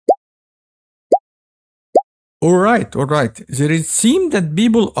Alright. There is seem that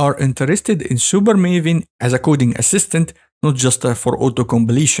people are interested in SuperMaven as a coding assistant, not just for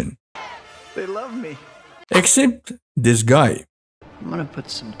auto-completion. They love me. Except this guy. I'm gonna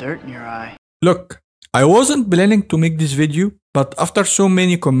put some dirt in your eye. Look, I wasn't planning to make this video, but after so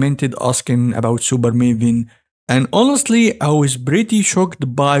many commented asking about SuperMaven, and honestly, I was pretty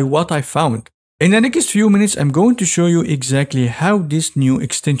shocked by what I found. In the next few minutes, I'm going to show you exactly how this new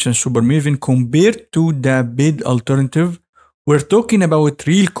extension SuperMaven compared to the bid alternative. We're talking about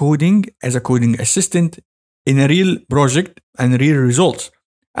real coding as a coding assistant in a real project and real results.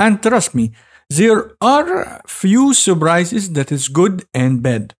 And trust me, there are few surprises that is good and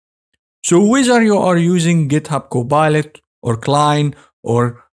bad. So whether you are using GitHub Copilot or Cline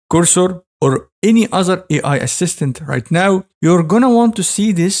or Cursor or any other AI assistant right now, you're gonna want to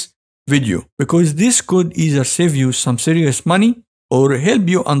see this video because this could either save you some serious money or help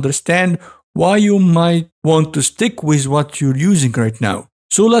you understand why you might want to stick with what you're using right now.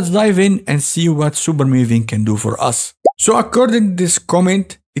 So let's dive in and see what SuperMaven can do for us. So according to this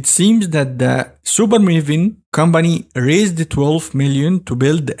comment, it seems that the SuperMaven company raised 12 million to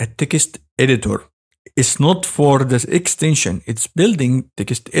build a text editor. It's not for the extension, it's building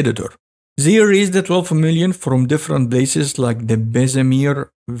text editor. They raised the 12 million from different places like the Bezamir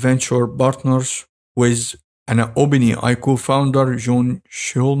Venture Partners with an OpenAI co-founder John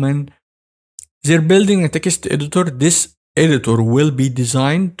Schulman. They're building a text editor. This editor will be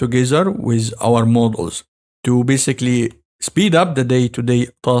designed together with our models to basically speed up the day-to-day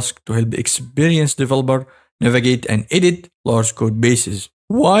task to help the experienced developer navigate and edit large code bases.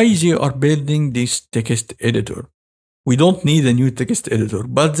 Why they are building this text editor? We don't need a new text editor,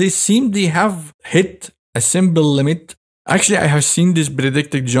 but they seem they have hit a simple limit. Actually, I have seen this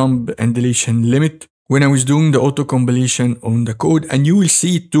predicted jump and deletion limit when I was doing the auto-completion on the code, and you will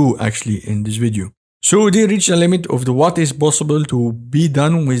see it too actually in this video. So they reached a limit of what is possible to be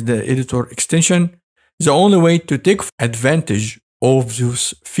done with the editor extension. The only way to take advantage of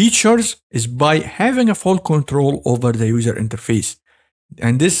those features is by having a full control over the user interface.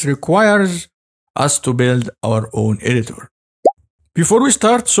 And this requires us to build our own editor. Before we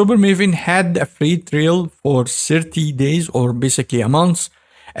start, SuperMaven had a free trial for 30 days or basically a month,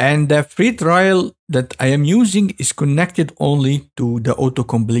 and the free trial that I am using is connected only to the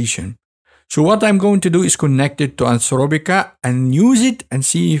auto-completion. So what I'm going to do is connect it to Anthropica and use it and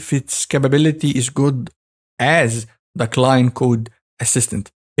see if its capability is good as the Cline code assistant.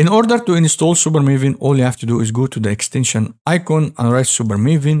 In order to install SuperMaven, all you have to do is go to the extension icon and write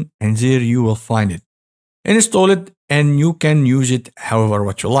SuperMaven, and there you will find it. Install it and you can use it however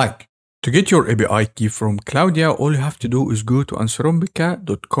what you like. To get your API key from Claudia, all you have to do is go to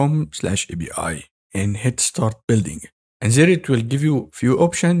anthropica.com/API and hit start building. And there it will give you a few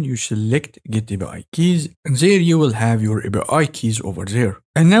options. You select get API keys, and there you will have your API keys over there.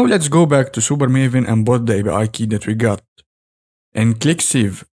 And now let's go back to SuperMaven and put the API key that we got and click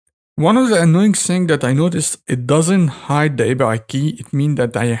save. One of the annoying things that I noticed, it doesn't hide the API key. It means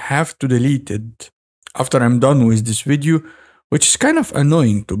that I have to delete it after I'm done with this video, which is kind of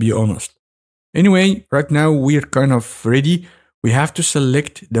annoying to be honest. Anyway, right now we're kind of ready. We have to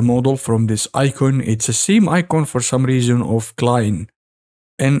select the model from this icon. It's the same icon for some reason of Cline.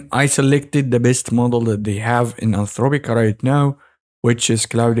 And I selected the best model that they have in Anthropica right now, which is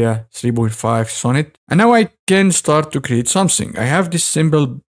Claudia 3.5 Sonnet. And now I can start to create something. I have this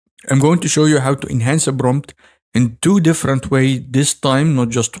symbol. I'm going to show you how to enhance a prompt in two different ways this time, not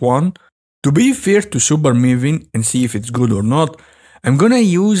just one. To be fair to SuperMaven and see if it's good or not, I'm gonna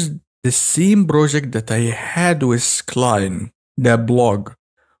use the same project that I had with Cline, the blog.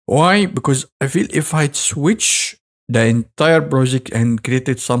 Why? Because I feel if I switch the entire project and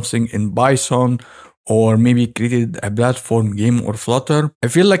created something in Python or maybe created a platform game or Flutter, I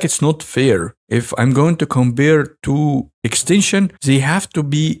feel like it's not fair. If I'm going to compare two extensions, they have to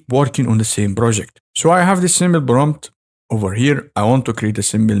be working on the same project. So I have this simple prompt over here. I want to create a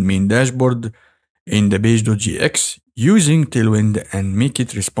simple main dashboard in the page.jx using Tailwind and make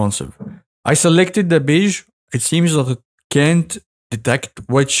it responsive. I selected the page. It seems that it can't detect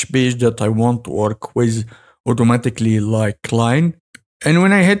which page that I want to work with automatically like Cline. And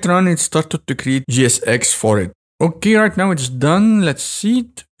when I hit run, it started to create JSX for it. Okay, right now it's done. Let's see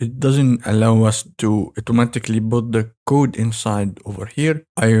it. It doesn't allow us to automatically put the code inside over here.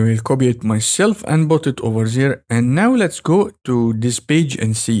 I will copy it myself and put it over there. And now let's go to this page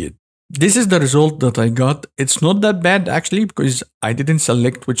and see it. This is the result that I got. It's not that bad actually because I didn't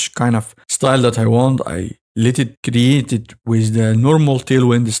select which kind of style that I want. I let it create it with the normal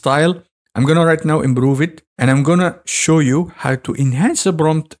Tailwind style. I'm gonna right now improve it and I'm gonna show you how to enhance a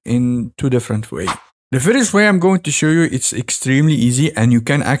prompt in two different ways. The first way I'm going to show you, it's extremely easy and you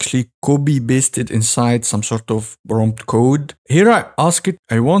can actually copy paste it inside some sort of prompt code. Here I ask it,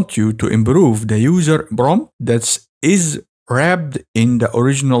 I want you to improve the user prompt that is wrapped in the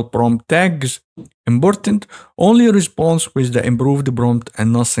original prompt tags. Important, only response with the improved prompt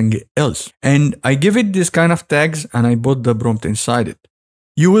and nothing else. And I give it this kind of tags and I put the prompt inside it.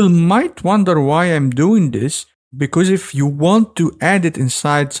 You might wonder why I'm doing this, because if you want to add it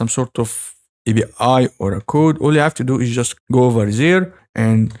inside some sort of API or a code, all you have to do is just go over there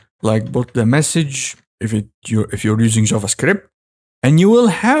and like put the message if you're using JavaScript, and you will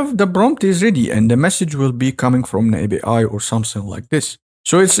have the prompt is ready and the message will be coming from the API or something like this.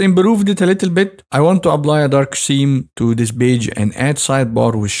 So it's improved it a little bit. I want to apply a dark theme to this page and add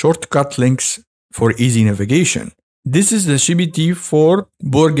sidebar with shortcut links for easy navigation. This is the GPT-4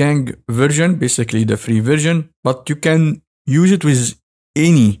 Borgang version, basically the free version, but you can use it with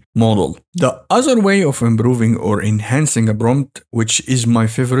any model. The other way of improving or enhancing a prompt, which is my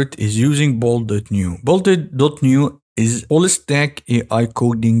favorite, is using Bolt.new. Bolt.new is full stack AI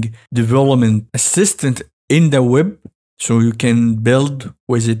coding development assistant in the web, so you can build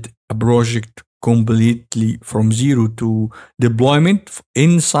with it a project completely from zero to deployment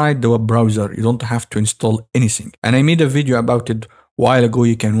inside the web browser. You don't have to install anything. And I made a video about it while ago,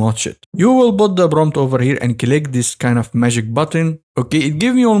 you can watch it. You will put the prompt over here and click this kind of magic button. Okay, it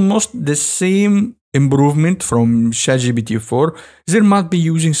gives me almost the same improvement from ChatGPT-4. There might be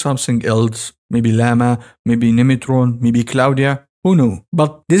using something else, maybe Llama, maybe Nemitron, maybe Claudia, who knows?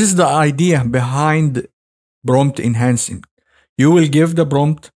 But this is the idea behind prompt enhancing. You will give the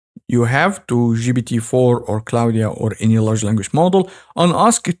prompt you have to GPT-4 or Claudia or any large language model and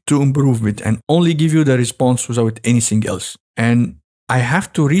ask it to improve it and only give you the response without anything else. And I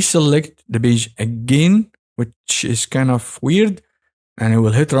have to reselect the page again, which is kind of weird, and I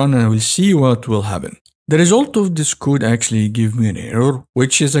will hit run and I will see what will happen. The result of this code actually gave me an error,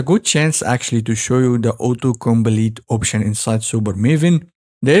 which is a good chance actually to show you the autocomplete option inside SuperMaven.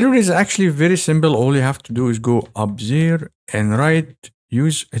 The error is actually very simple. All you have to do is go up there and write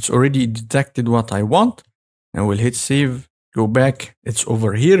use. It's already detected what I want. And we'll hit save, go back, it's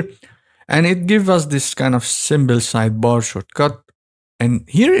over here. And it gives us this kind of simple sidebar shortcut. And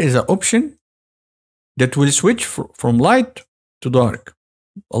here is an option that will switch from light to dark.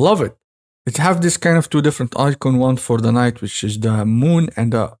 I love it. It has this kind of two different icons, one for the night, which is the moon,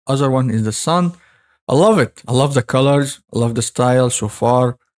 and the other one is the sun. I love it. I love the colors. I love the style so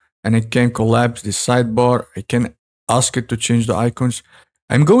far. And it can collapse this sidebar. I can ask it to change the icons.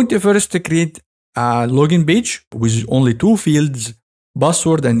 I'm going to first create a login page with only two fields,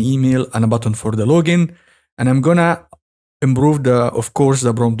 password and email, and a button for the login. And I'm gonna improve of course,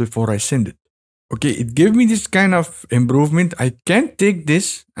 the prompt before I send it. Okay, it gave me this kind of improvement. I can take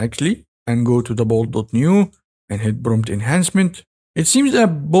this actually and go to the Bolt.new and hit prompt enhancement. It seems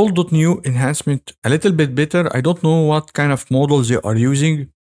that Bolt.new enhancement a little bit better. I don't know what kind of models they are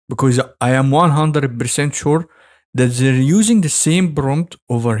using, because I am 100% sure that they're using the same prompt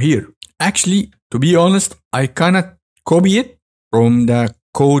over here. Actually, to be honest, I cannot copy it from the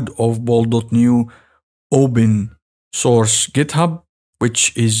code of Bolt.new open source GitHub,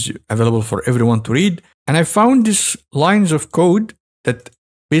 which is available for everyone to read. And I found these lines of code that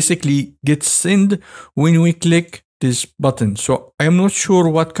basically get sent when we click this button. So I am not sure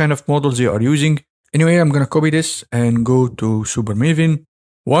what kind of models they are using. Anyway, I'm gonna copy this and go to SuperMaven.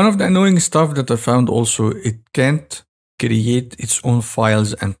 One of the annoying stuff that I found also, it can't create its own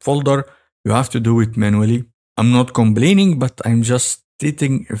files and folder. You have to do it manually. I'm not complaining, but I'm just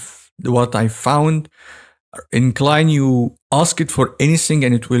stating what I found. In Cline, you ask it for anything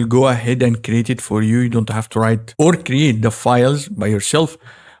and it will go ahead and create it for you. You don't have to write or create the files by yourself.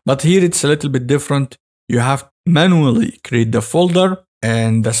 But here it's a little bit different. You have to manually create the folder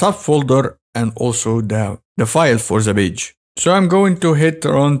and the subfolder and also the file for the page. So I'm going to hit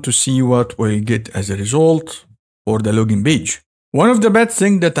run to see what we'll get as a result for the login page. One of the bad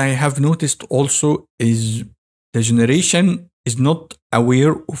things that I have noticed also is the generation is not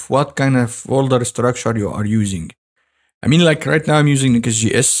aware of what kind of folder structure you are using. I mean, like right now I'm using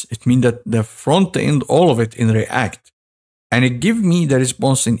Next.js. It means that the front end, all of it in React, and it gives me the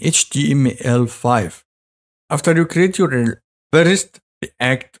response in HTML5. After you create your first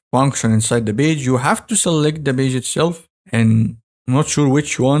React function inside the page, you have to select the page itself, and I'm not sure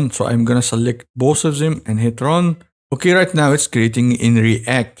which one, so I'm gonna select both of them and hit run. Okay, right now it's creating in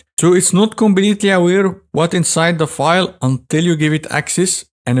React. So it's not completely aware what inside the file until you give it access.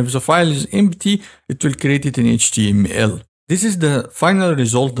 And if the file is empty, it will create it in HTML. This is the final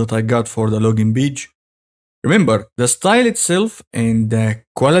result that I got for the login page. Remember, the style itself and the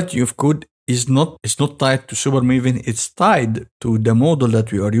quality of code is not tied to SuperMaven, it's tied to the model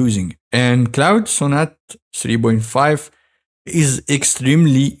that we are using. And Cloud Sonnet 3.5 is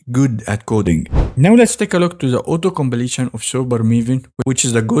extremely good at coding. Now let's take a look to the auto-completion of SuperMaven, which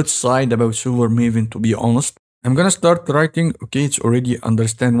is the good side about SuperMaven, to be honest. I'm gonna start writing, okay, it's already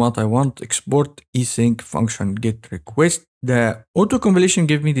understand what I want, export async function get request. The auto-completion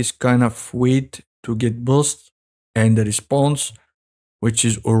gave me this kind of wait to get boost and the response, which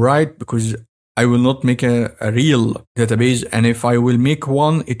is alright because I will not make a real database, and if I will make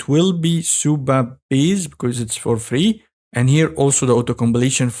one, it will be SuperBase because it's for free. And here also the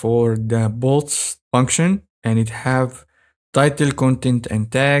auto-completion for the bots function, and it have title, content,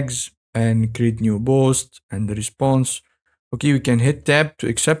 and tags, and create new post and the response. Okay, we can hit tab to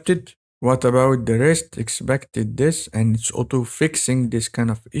accept it. What about the rest? Expected this, and it's auto fixing this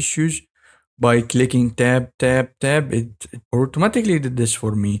kind of issues by clicking tab. It automatically did this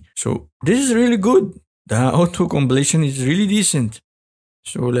for me. So this is really good. The auto completion is really decent.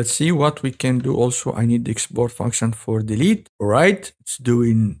 So let's see what we can do. Also, I need the export function for delete. All right, it's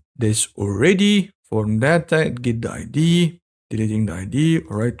doing this already. Form data, get the ID, deleting the ID.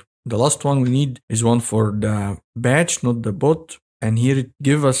 All right. The last one we need is one for the batch, not the bot. And here it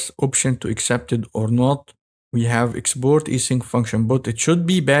gives us option to accept it or not. We have export async function bot. It should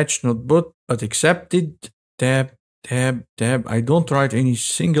be batch, not bot, but accepted. Tab. I don't write any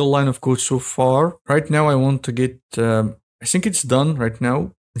single line of code so far. Right now I want to get, I think it's done right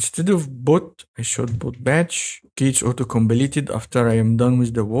now. Instead of bot, I should put batch. Okay, it's auto-completed after I am done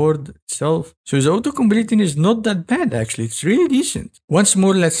with the word itself. So the auto-completing is not that bad actually, it's really decent. Once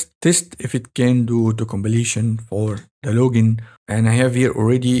more, let's test if it can do auto-completion for the login. And I have here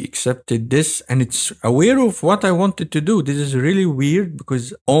already accepted this, and it's aware of what I wanted to do. This is really weird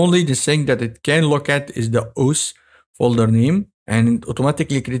because only the thing that it can look at is the OS folder name, and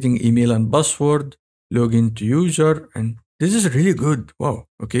automatically creating email and password, login to user, and this is really good. Wow.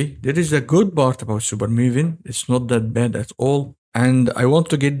 Okay. There is a good part about SuperMaven. It's not that bad at all. And I want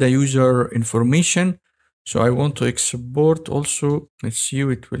to get the user information. So I want to export also. Let's see,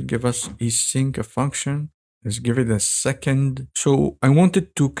 it will give us async function. Let's give it a second. So I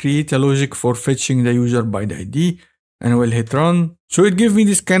wanted to create a logic for fetching the user by the ID, and I will hit run. So it gave me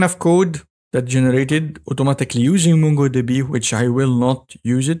this kind of code that generated automatically using MongoDB, which I will not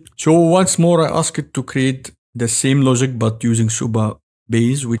use it. So once more, I ask it to create the same logic but using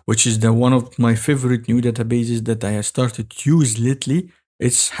SuperBase, which is one of my favorite new databases that I started to use lately.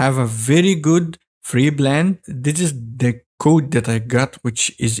 It's have a very good free plan. This is the code that I got,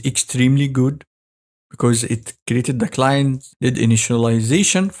 which is extremely good because it created the client, did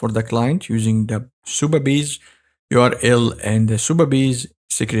initialization for the client using the SuperBase URL and the SuperBase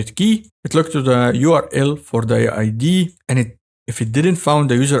secret key. It looked to the URL for the ID, and if it didn't found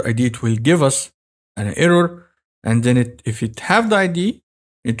the user ID, it will give us an error, and then if it have the ID,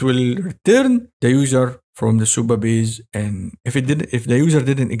 it will return the user from the SuperBase, and if the user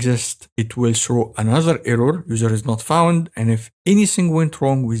didn't exist, it will throw another error, user is not found, and if anything went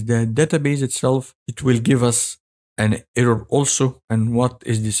wrong with the database itself, it will give us an error also. And what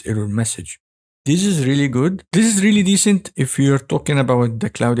is this error message? This is really good. This is really decent if you're talking about the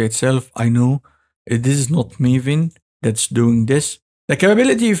cloud itself. I know this is not Maven that's doing this. The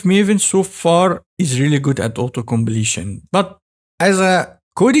capability of Maven so far is really good at auto-completion, but as a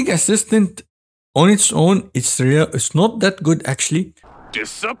coding assistant on its own, it's not that good actually.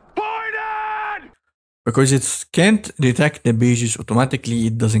 Disappointed! Because it can't detect the pages automatically,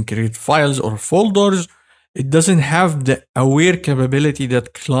 it doesn't create files or folders, it doesn't have the aware capability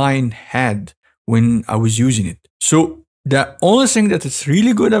that Cline had when I was using it. So the only thing that is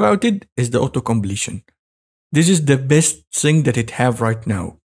really good about it is the auto-completion. This is the best thing that it have right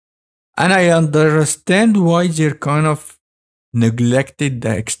now. And I understand why they're kind of neglected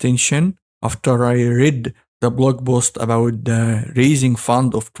the extension after I read the blog post about the raising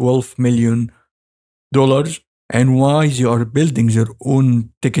fund of $12 million and why they are building their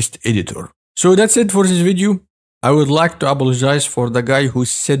own text editor. So that's it for this video. I would like to apologize for the guy who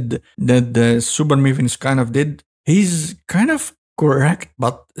said that the SuperMaven is kind of dead. He's kind of correct,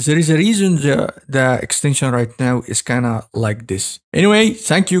 but there is a reason the extension right now is kind of like this. Anyway,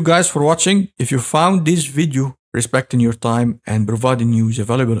 thank you guys for watching. If you found this video respecting your time and providing you the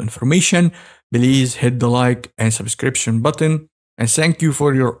valuable information, please hit the like and subscription button. And thank you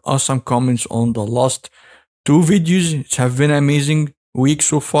for your awesome comments on the last 2 videos. It have been an amazing week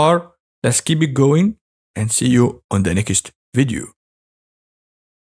so far. Let's keep it going and see you on the next video.